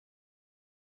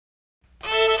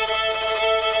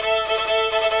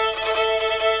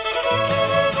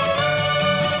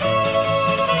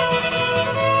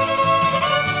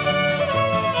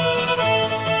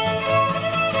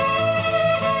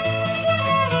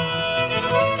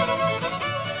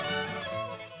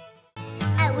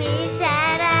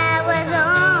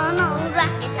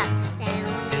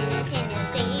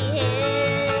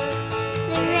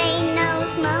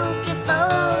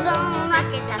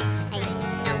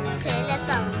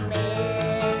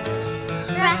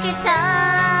rock it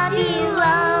up, you'll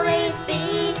always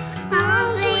be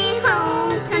home sweet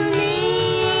home to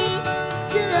me.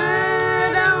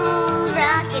 Good old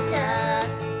Rocky Top,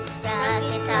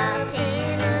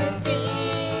 Tennessee.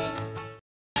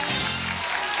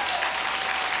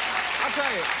 I'll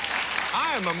tell you,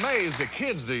 I am amazed at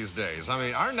kids these days. I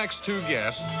mean, our next two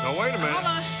guests. No, wait a minute.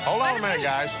 Hold on a minute,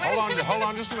 guys. Hold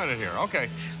on just a minute here. Okay.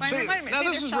 Wait a minute. Now,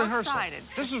 this they're is so rehearsal. excited.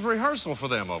 This is rehearsal for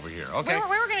them over here, okay?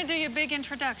 We were going to do you a big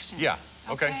introduction. Yeah.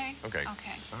 Okay. Okay.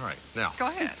 All right. Now. Go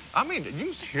ahead. I mean,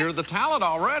 you hear the talent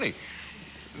already.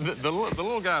 The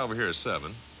little guy over here is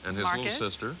 7. And his Marcus,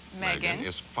 little sister, Megan,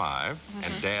 is 5,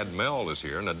 and Dad Mel is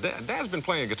here. Now, Dad's been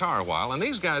playing guitar a while, and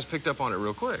these guys picked up on it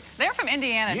real quick. They're from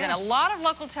Indiana. Yes. Done a lot of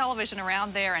local television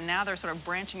around there, and now they're sort of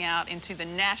branching out into the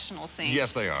national scene.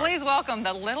 Yes, they are. Please welcome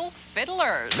the Little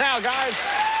Fiddlers. Now, guys.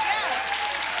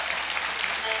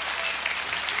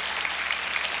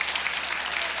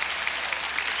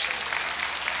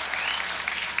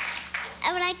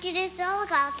 I would like to do a solo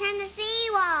called Tennessee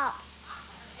Waltz.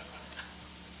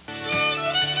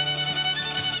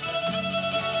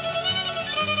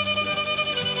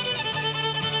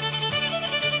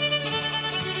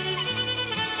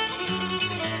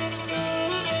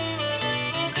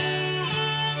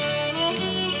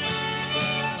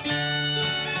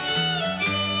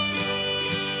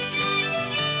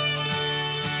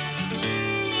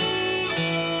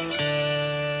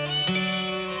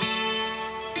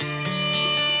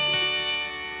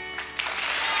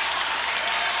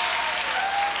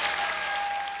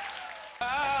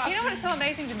 You know what's so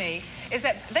amazing to me is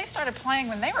that they started playing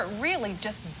when they were really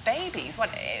just babies.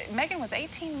 What, Megan was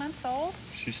 18 months old?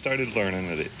 She started learning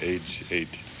at age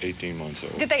 18 months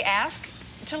old. Did they ask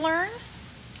to learn?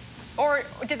 Or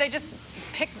did they just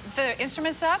pick the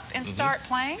instruments up and start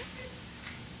playing?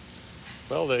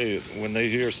 Well, when they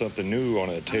hear something new on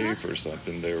a tape or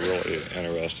something, they're really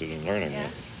interested in learning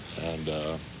it. And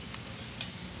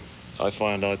I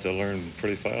find out they learn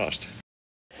pretty fast.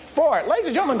 For it, ladies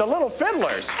and gentlemen, the Little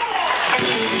Fiddlers.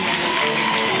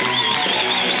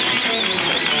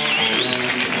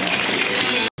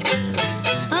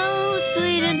 Oh,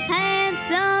 sweet and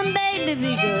handsome, baby,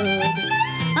 be good.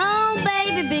 Oh,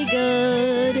 baby, be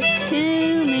good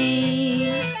to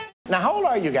me. Now, how old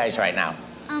are you guys right now?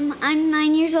 I'm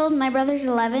 9 years old. My brother's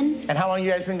 11. And how long you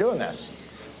guys been doing this?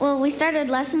 Well, we started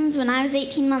lessons when I was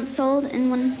 18 months old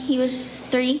and when he was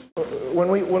 3.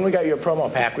 When we got your promo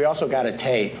pack, we also got a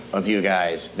tape of you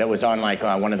guys that was on like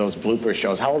one of those blooper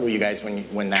shows. How old were you guys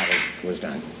when that was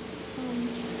done?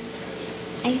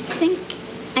 I think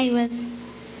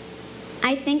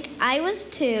I was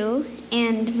 2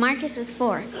 and Marcus was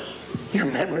 4. Your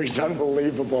memory's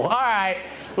unbelievable. All right,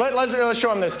 let's show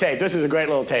them this tape. This is a great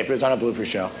little tape. It was on a blooper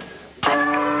show.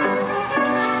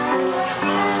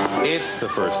 It's the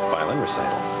first violin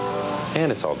recital,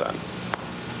 and it's all done.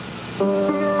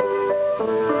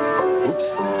 Oops.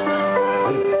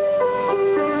 Wait a minute.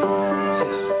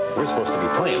 Sis, we're supposed to be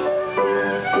playing.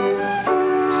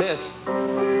 Sis.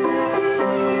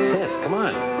 Sis, come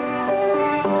on.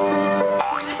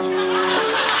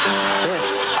 Sis.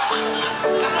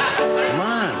 Come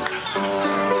on.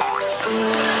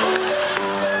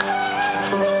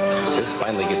 Sis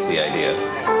finally gets the idea.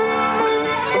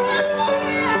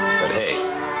 But hey,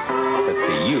 let's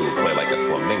see you play like a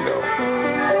flamingo.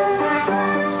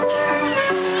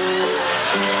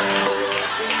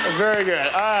 That's very good.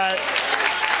 All right.